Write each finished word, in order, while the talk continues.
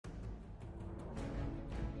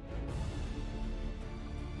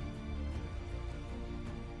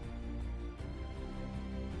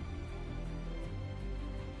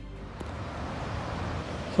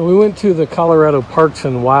So we went to the Colorado Parks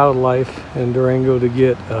and Wildlife in Durango to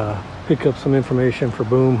get pick up some information for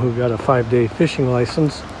Boom, who got a 5-day fishing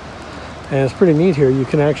license. And it's pretty neat here. You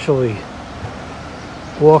can actually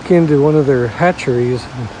walk into one of their hatcheries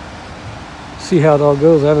and see how it all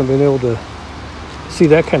goes. I haven't been able to see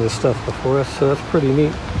that kind of stuff before, so that's pretty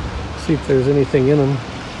neat. See if there's anything in them.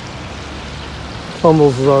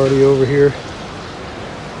 Fumbles is already over here.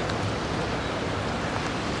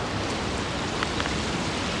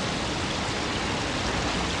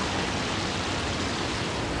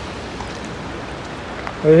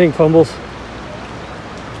 What do you think, Fumbles?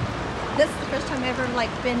 This is the first time I've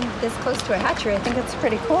ever been this close to a hatchery. I think it's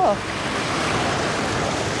pretty cool.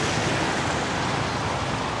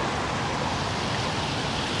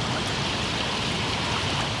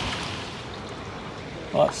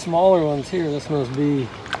 A lot smaller ones here. This must be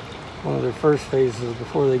one of their first phases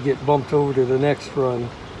before they get bumped over to the next run.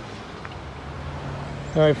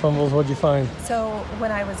 All right, Fumbles, what'd you find? So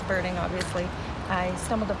when I was birding, obviously, I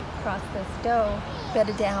stumbled across this doe,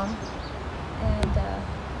 bedded down, and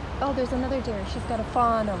oh, there's another deer. She's got a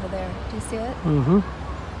fawn over there. Do you see it? Mm-hmm.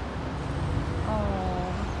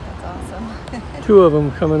 Oh, that's awesome. 2 of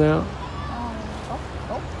them coming out.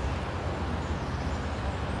 Oh.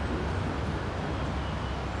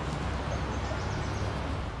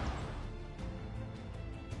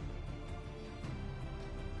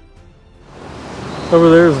 Over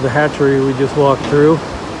there is the hatchery we just walked through.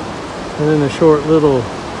 And then a short little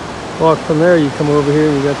walk from there, you come over here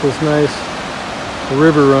and you got this nice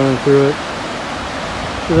river running through it.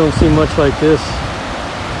 You don't see much like this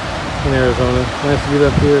in Arizona. Nice to get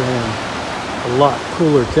up here and a lot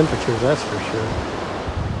cooler temperatures, that's for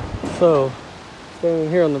sure. So, standing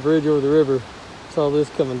here on the bridge over the river, saw this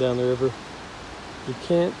coming down the river. You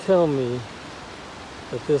can't tell me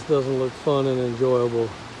that this doesn't look fun and enjoyable.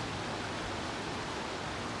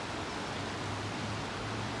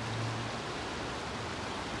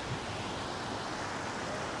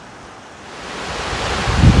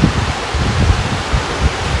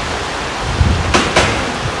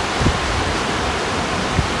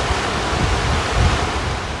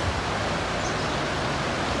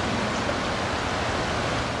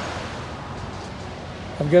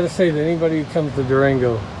 I've got to say that anybody who comes to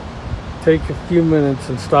Durango, take a few minutes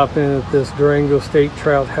and stop in at this Durango State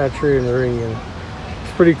Trout Hatchery and Ring.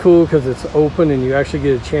 It's pretty cool because it's open and you actually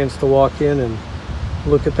get a chance to walk in and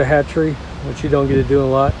look at the hatchery, which you don't get to do a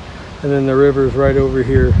lot. And then the river is right over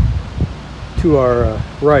here to our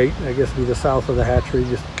right. I guess it'd be the south of the hatchery,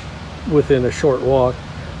 just within a short walk.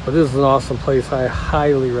 But this is an awesome place. I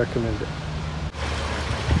highly recommend it.